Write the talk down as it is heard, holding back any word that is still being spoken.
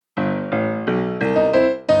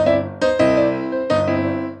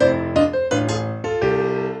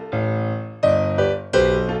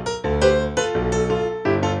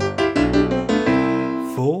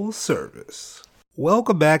service.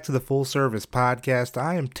 Welcome back to the Full Service Podcast.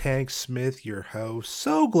 I am Tank Smith, your host.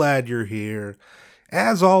 So glad you're here.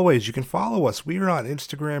 As always, you can follow us. We are on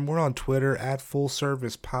Instagram. We're on Twitter at Full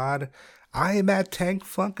Service Pod. I am at Tank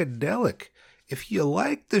Funkadelic. If you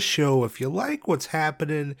like the show, if you like what's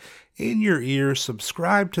happening in your ears,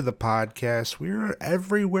 subscribe to the podcast. We're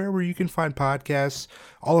everywhere where you can find podcasts.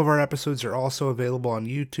 All of our episodes are also available on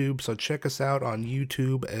YouTube, so check us out on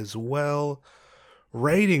YouTube as well.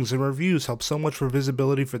 Ratings and reviews help so much for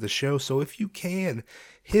visibility for the show, so if you can,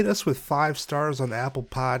 hit us with 5 stars on Apple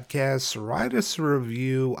Podcasts, write us a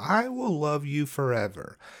review. I will love you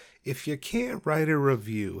forever. If you can't write a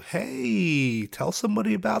review, hey, tell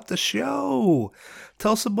somebody about the show.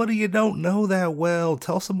 Tell somebody you don't know that well.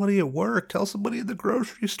 Tell somebody at work. Tell somebody at the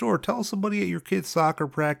grocery store. Tell somebody at your kid's soccer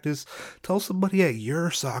practice. Tell somebody at your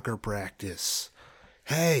soccer practice.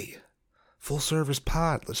 Hey, Full Service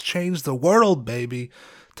Pod, let's change the world, baby.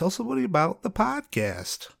 Tell somebody about the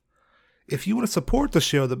podcast. If you want to support the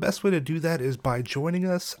show, the best way to do that is by joining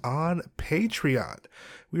us on Patreon.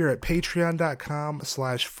 We are at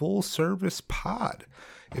patreon.com/fullservicepod.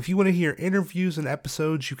 If you want to hear interviews and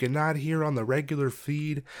episodes you cannot hear on the regular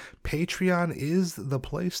feed, Patreon is the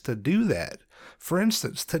place to do that. For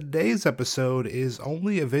instance, today's episode is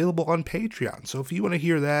only available on Patreon. So if you want to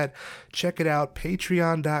hear that, check it out,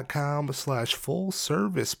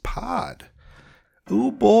 patreon.com/fullservicepod.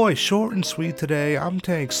 Ooh boy, short and sweet today. I'm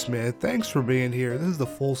Tank Smith. Thanks for being here. This is the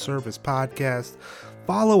Full Service Podcast.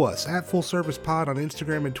 Follow us at Full Service Pod on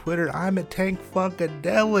Instagram and Twitter. I'm at Tank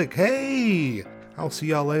Funkadelic. Hey, I'll see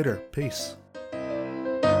y'all later. Peace.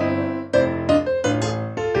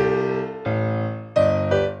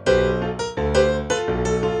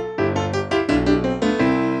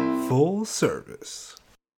 Full Service.